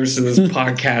 subscribers to this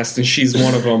podcast, and she's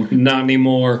one of them. Not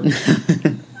anymore.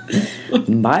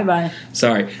 Bye.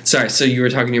 Sorry. So you were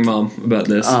talking to your mom about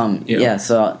this. Yeah.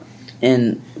 So,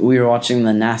 and we were watching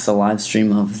the NASA live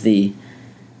stream of the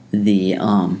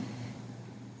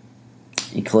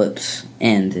eclipse,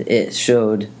 and it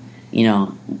showed,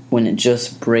 when it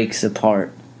just breaks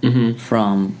apart mm-hmm.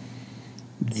 from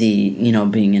the,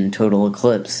 being in total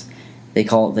eclipse, they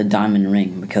call it the diamond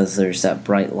ring because there's that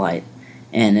bright light,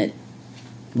 and it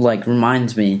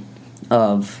reminds me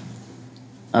of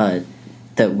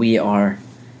that we are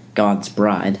God's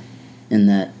bride, and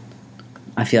that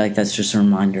I feel like that's just a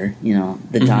reminder, the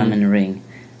mm-hmm. diamond ring,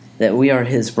 that we are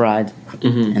His bride,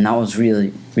 mm-hmm. and that was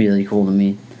really, really cool to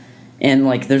me. And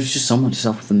there's just so much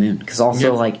stuff with the moon, because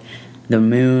also the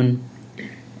moon,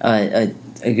 a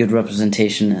good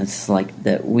representation is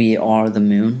that we are the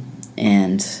moon,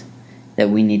 and that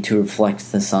we need to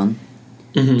reflect the sun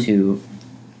mm-hmm.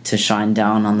 to shine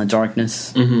down on the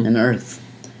darkness mm-hmm. and earth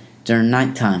during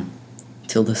nighttime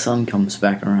till the sun comes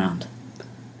back around.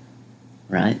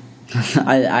 Right?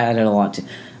 I added a lot to.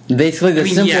 Basically, the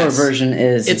simpler version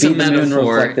is it's be a the moon,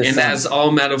 metaphor, reflect the and sun. as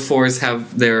all metaphors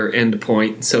have their end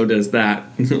point, so does that.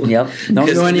 Yep.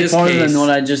 Don't go any farther than what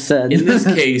I just said. In this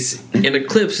case, an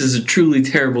eclipse is a truly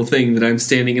terrible thing that I'm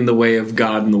standing in the way of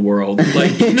God in the world,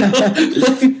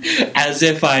 as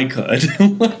if I could.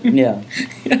 Yeah.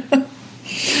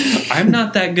 I'm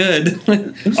not that good.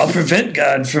 I'll prevent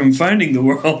God from finding the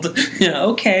world. Yeah.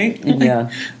 Okay.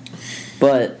 Yeah.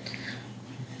 But.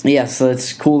 Yeah, so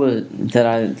it's cool that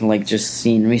I just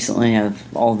seen recently of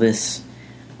all this,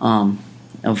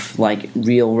 of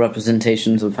real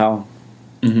representations of how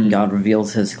mm-hmm. God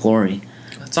reveals His glory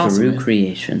through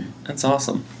creation. That's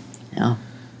awesome. Yeah,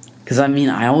 because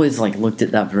I always looked at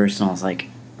that verse and I was like,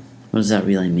 what does that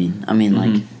really mean?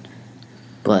 mm-hmm.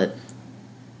 But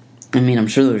I mean, I'm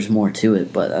sure there's more to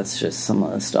it, but that's just some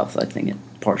of the stuff I think it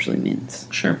partially means.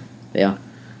 Sure. Yeah.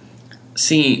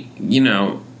 See,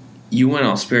 you went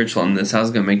all spiritual on this. I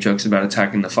was going to make jokes about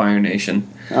attacking the Fire Nation.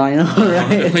 I know,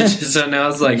 right? So now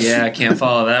it's like, I can't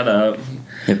follow that up.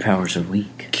 Their powers are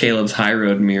weak. Caleb's high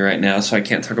roading me right now, so I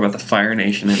can't talk about the Fire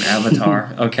Nation and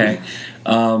Avatar. Okay.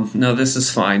 No, this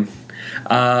is fine.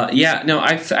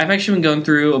 I've actually been going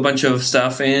through a bunch of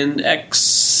stuff in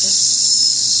Exodus,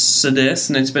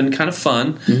 and it's been kind of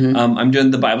fun. Mm-hmm. I'm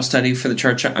doing the Bible study for the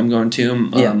church I'm going to.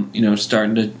 I'm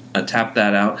starting to tap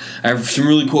that out. I have some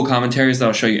really cool commentaries that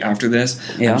I'll show you after this.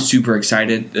 Yeah. I'm super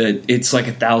excited. It's like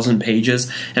 1,000 pages,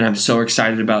 and I'm so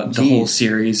excited about the whole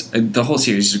series. The whole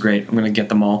series is great. I'm going to get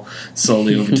them all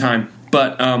slowly over time.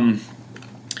 But as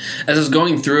I was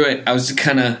going through it,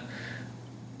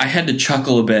 I had to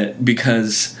chuckle a bit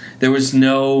because there was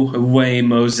no way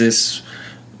Moses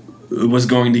was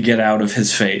going to get out of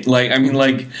his fate.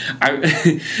 The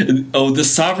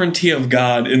sovereignty of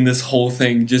God in this whole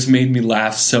thing just made me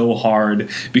laugh so hard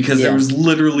because there was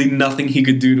literally nothing he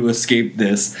could do to escape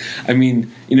this. I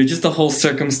mean, just the whole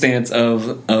circumstance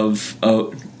of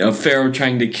Pharaoh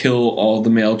trying to kill all the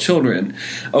male children.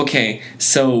 Okay,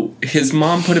 so his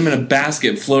mom put him in a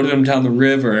basket, floated him down the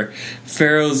river.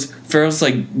 Pharaoh's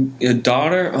like a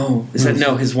daughter. Oh, is that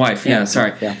no? His wife. Yeah,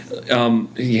 sorry. Yeah.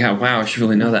 Wow, I should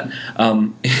really know that.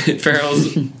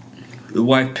 Pharaoh's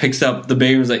wife picks up the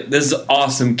baby and was like, "This is an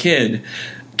awesome kid.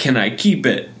 Can I keep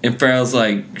it?" And Pharaoh's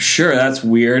like, "Sure, that's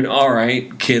weird. All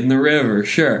right, kid in the river,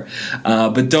 sure.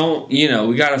 But don't,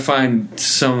 we got to find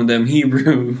some of them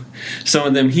Hebrew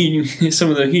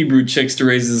chicks to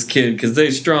raise this kid because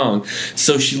they're strong."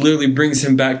 So she literally brings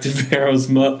him back to Pharaoh's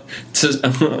to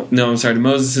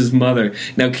Moses' mother.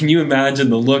 Now, can you imagine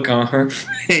the look on her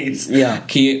face? Yeah.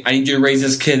 I need you to raise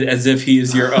this kid as if he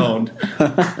is your own.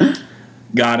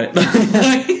 Got it.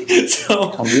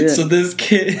 So this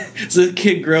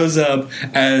kid grows up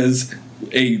as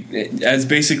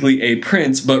basically a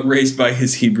prince, but raised by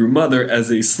his Hebrew mother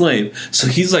as a slave. So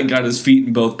he's like got his feet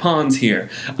in both ponds here.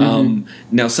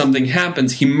 Now something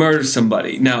happens, he murders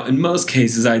somebody. Now in most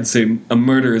cases, I'd say a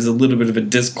murder is a little bit of a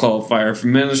disqualifier for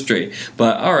ministry.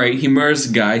 But all right, he murders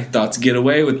a guy, thought to get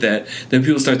away with it. Then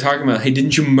people start talking about, hey,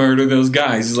 didn't you murder those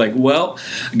guys? He's like, well,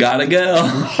 gotta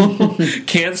go.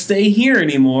 Can't stay here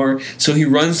anymore. So he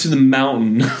runs to the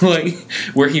mountain,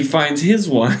 where he finds his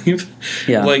wife.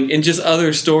 Yeah. And just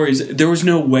other stories. There was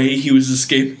no way he was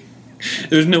escaping.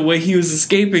 There's no way he was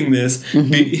escaping this.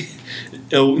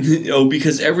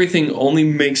 Because everything only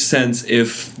makes sense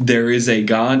if there is a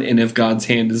God and if God's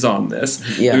hand is on this.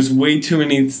 Yeah. There's way too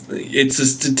many. It's a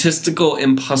statistical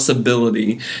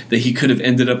impossibility that he could have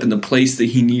ended up in the place that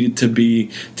he needed to be,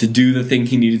 to do the thing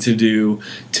he needed to do,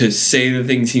 to say the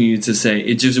things he needed to say.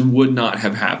 It just would not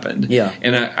have happened. Yeah.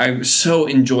 And I so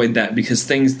enjoyed that because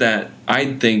things that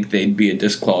I'd think they'd be a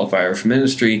disqualifier for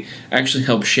ministry actually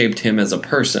helped shape him as a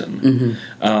person.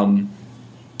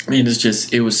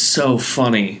 It was so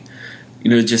funny,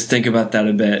 just think about that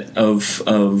a bit of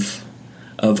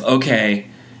okay,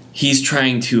 he's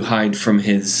trying to hide from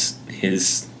his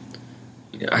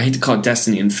I hate to call it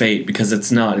destiny and fate because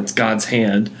it's not, it's God's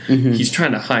hand. He's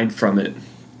trying to hide from it.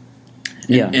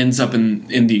 And ends up in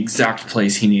the exact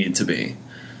place he needed to be.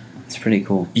 It's pretty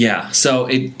cool. Yeah, so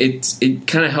it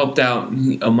kind of helped out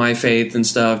on my faith and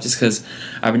stuff just because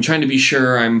I've been trying to be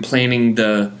sure I'm planning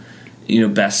the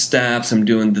best steps. I'm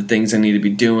doing the things I need to be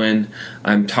doing.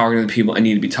 I'm talking to the people I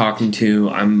need to be talking to.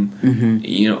 I'm,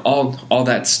 all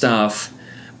that stuff.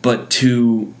 But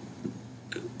to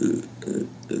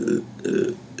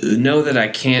know that I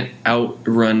can't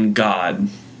outrun God,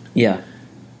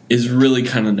 is really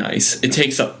kind of nice. It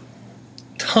takes a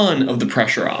ton of the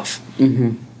pressure off.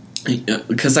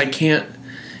 Because I can't.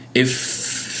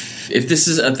 If this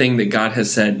is a thing that God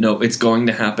has said, no, it's going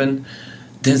to happen,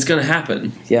 then it's going to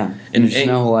happen. Yeah. And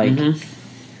there's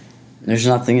there's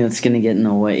nothing that's going to get in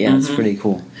the way. Yeah, it's pretty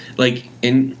cool.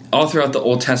 All throughout the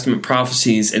Old Testament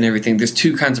prophecies and everything, there's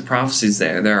two kinds of prophecies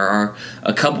there. There are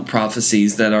a couple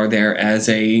prophecies that are there as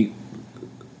a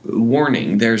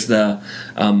warning. There's the,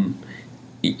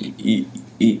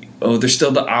 there's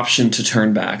still the option to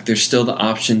turn back. There's still the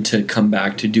option to come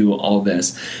back to do all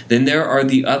this. Then there are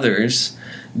the others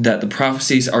that the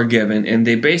prophecies are given, and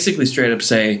they basically straight up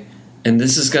say, and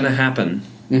this is going to happen,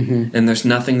 and there's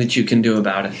nothing that you can do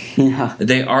about it. Yeah.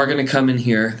 They are going to come in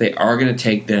here, they are going to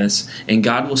take this, and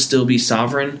God will still be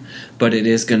sovereign, but it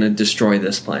is going to destroy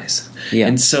this place. Yeah.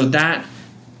 And so that,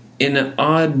 in an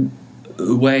odd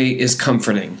way, is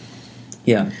comforting.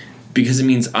 Yeah. because it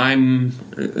means I'm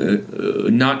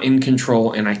not in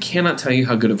control, and I cannot tell you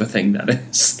how good of a thing that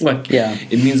is.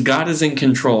 It means God is in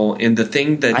control, and the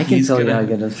thing that I can tell you how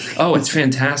good it is. Oh, it's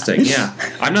fantastic. Yeah.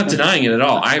 I'm not denying it at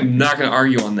all. I'm not going to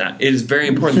argue on that. It is very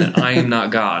important that I am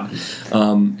not God.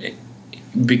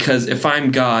 Because if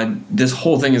I'm God, this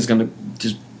whole thing is going to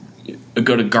just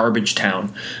go to garbage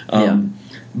town.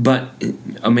 But,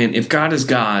 I mean, if God is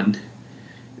God,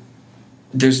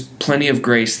 there's plenty of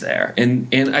grace there.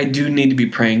 And I do need to be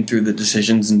praying through the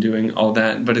decisions and doing all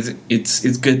that. But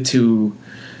it's good to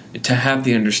have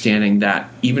the understanding that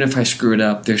even if I screw it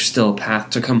up, there's still a path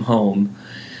to come home.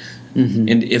 Mm-hmm.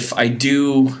 And if I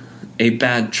do a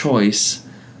bad choice,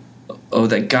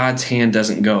 that God's hand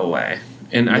doesn't go away.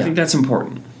 And I think that's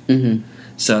important. Mm-hmm.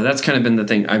 So that's kind of been the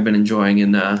thing I've been enjoying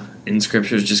in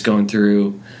scriptures, just going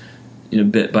through,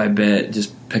 bit by bit,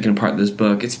 just picking apart this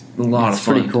book. It's a lot of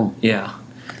fun. Pretty cool. Yeah.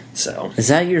 So is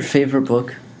that your favorite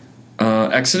book?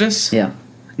 Exodus? Yeah.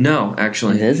 No,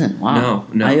 actually. It isn't? Wow.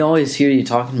 No. I always hear you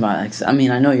talking about Exodus. I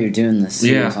mean, I know you're doing this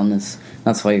series on this.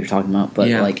 That's why you're talking about. But,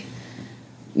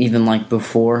 even,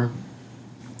 before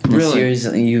the series,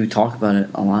 you talk about it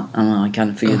a lot. I don't know. I kind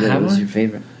of figured that it was your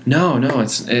favorite. No.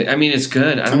 It's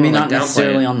good. I don't not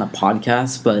necessarily on the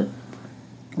podcast, but,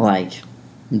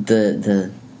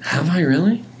 the... Have I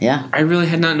really? Yeah. I really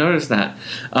had not noticed that.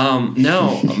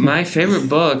 No, my favorite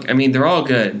book, they're all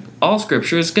good. All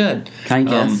scripture is good. Can I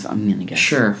guess? I'm going to guess.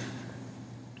 Sure.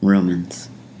 Romans.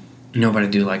 No, but I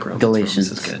do like Romans. Galatians.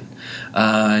 Romans is good.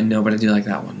 No, but I do like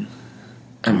that one.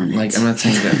 I'm not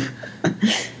saying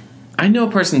that. I know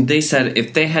a person, they said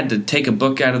if they had to take a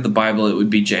book out of the Bible, it would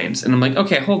be James. And I'm like,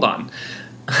 okay, hold on.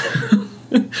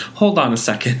 Hold on a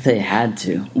second. They had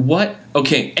to. What?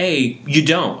 Okay, you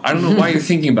don't. I don't know why you're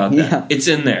thinking about that. Yeah. It's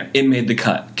in there. It made the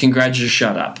cut. Congratulations,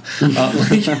 shut up.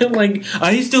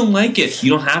 I just don't like it.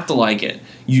 You don't have to like it.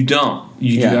 You don't.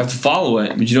 You do have to follow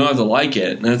it, but you don't have to like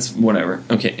it. That's whatever.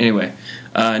 Okay, anyway.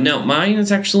 No, mine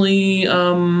is actually... do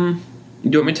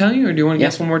you want me to tell you, or do you want to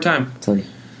guess one more time? Tell you.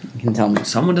 You can tell me.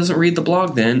 Someone doesn't read the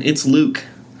blog then. It's Luke.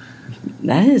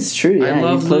 That is true. Yeah, I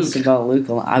love you posted about Luke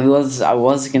a lot. I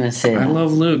was gonna say I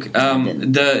love Luke.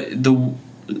 The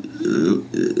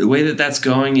way that's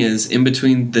going is in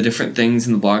between the different things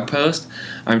in the blog post.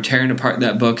 I'm tearing apart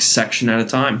that book section at a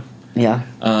time. Yeah.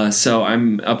 So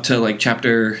I'm up to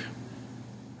chapter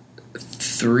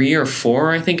 3 or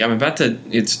 4. I think I'm about to.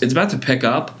 It's about to pick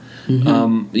up.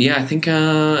 Mm-hmm. I think,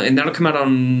 and that'll come out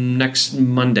on next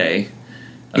Monday.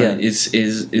 Is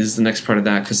the next part of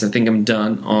that, because I think I'm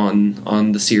done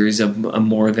on the series of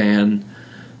More Than.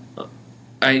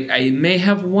 I may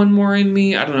have one more in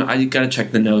me. I don't know. I got to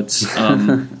check the notes.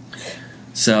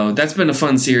 So that's been a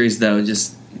fun series, though.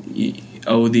 Just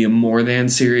the More Than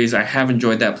series. I have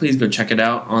enjoyed that. Please go check it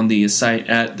out on the site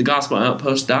at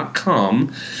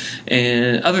thegospeloutpost.com.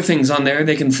 And other things on there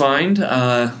they can find.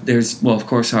 There's, of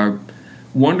course, our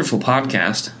wonderful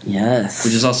podcast. Yes.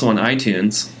 Which is also on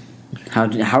iTunes.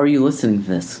 How are you listening to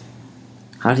this?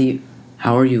 How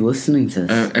are you listening to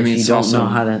this? If you don't know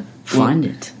how to find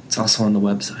it. It's also on the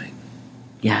website.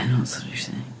 Yeah, I know that's what you're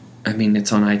saying.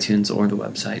 It's on iTunes or the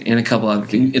website and a couple other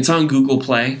things. It's on Google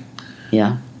Play.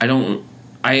 Yeah.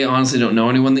 I honestly don't know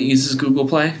anyone that uses Google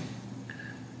Play.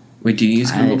 Wait, do you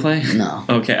use Google Play? No.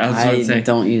 Okay, I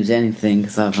don't use anything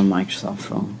because I have a Microsoft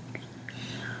phone.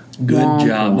 Good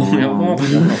job.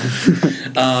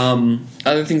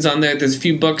 Other things on there. There's a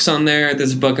few books on there.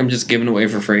 There's a book I'm just giving away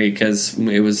for free because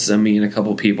it was me and a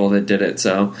couple people that did it.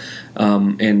 So,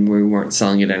 and we weren't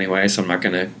selling it anyway. So I'm not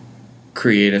going to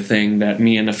create a thing that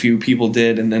me and a few people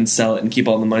did and then sell it and keep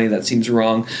all the money. That seems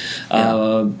wrong.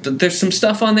 But there's some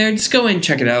stuff on there. Just go in,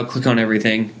 check it out, click on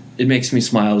everything. It makes me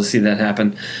smile to see that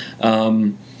happen.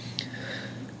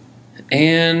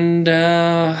 And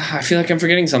I feel like I'm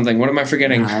forgetting something. What am I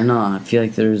forgetting? I don't know. I feel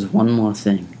like there's one more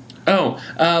thing.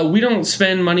 We don't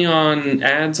spend money on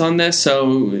ads on this,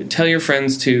 so tell your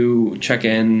friends to check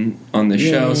in on the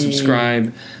show,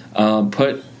 subscribe,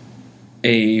 put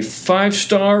a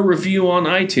 5-star review on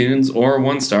iTunes or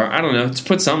 1-star. I don't know. Just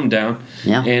put something down,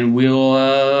 and we'll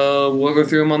go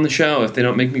through them on the show if they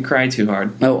don't make me cry too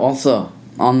hard. Oh, also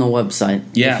on the website,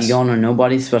 if you go on our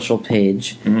Nobody Special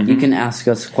page, you can ask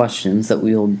us questions that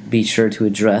we will be sure to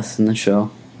address in the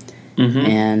show.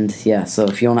 And so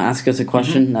if you want to ask us a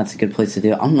question, that's a good place to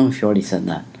do it. I don't know if you already said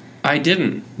that. I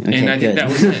didn't, okay, and I good.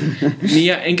 think that was it.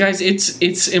 And guys,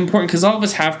 it's important because all of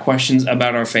us have questions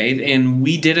about our faith, and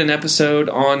we did an episode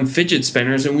on fidget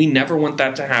spinners, and we never want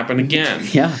that to happen again.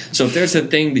 So if there's a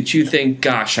thing that you think,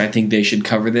 gosh, I think they should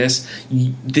cover this,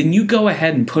 then you go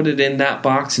ahead and put it in that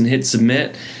box and hit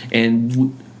submit,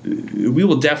 and we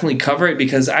will definitely cover it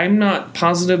because I'm not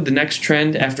positive the next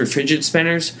trend after fidget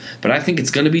spinners, but I think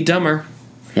it's going to be dumber.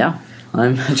 Yeah, I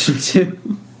imagine too.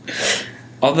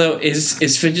 Although,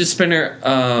 is fidget spinner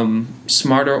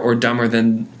smarter or dumber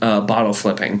than bottle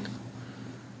flipping?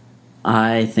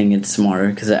 I think it's smarter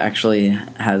because it actually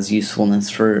has usefulness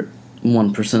for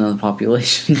 1% of the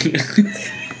population.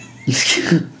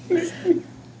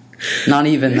 Not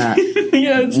even that.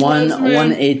 Yeah, it's less,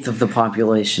 man. 1/8 of the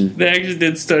population. They actually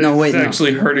did studies. No, wait, it's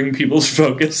actually hurting people's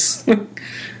focus.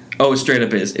 Oh, it straight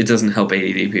up is. It doesn't help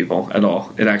ADD people at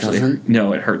all. It actually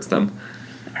no, it hurts them.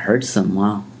 It hurts them.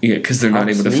 Wow. Yeah, because they're not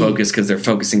able to focus because they're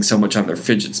focusing so much on their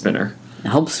fidget spinner. It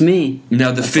helps me.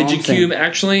 Now the fidget cube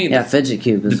actually. Yeah, fidget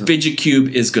cube. The fidget cube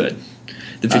is good.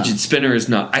 The fidget spinner is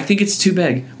not. I think it's too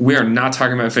big. We are not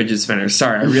talking about fidget spinners.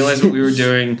 Sorry, I realized what we were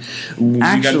doing. We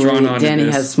got drawn on. Danny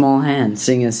has small hands,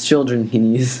 seeing as children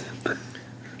can use.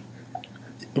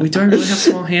 We don't really have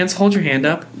small hands. Hold your hand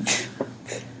up.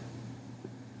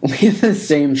 We have the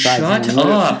same size. Shut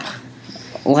up.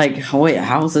 Like, wait,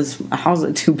 how's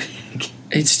it too big?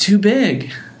 It's too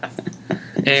big.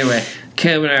 Anyway,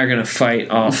 Caleb and I are going to fight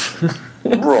off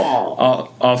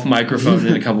microphone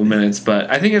in a couple minutes, but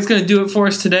I think it's going to do it for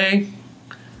us today.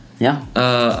 Yeah.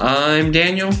 I'm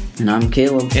Daniel. And I'm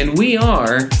Caleb. And we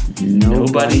are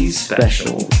Nobody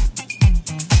Special.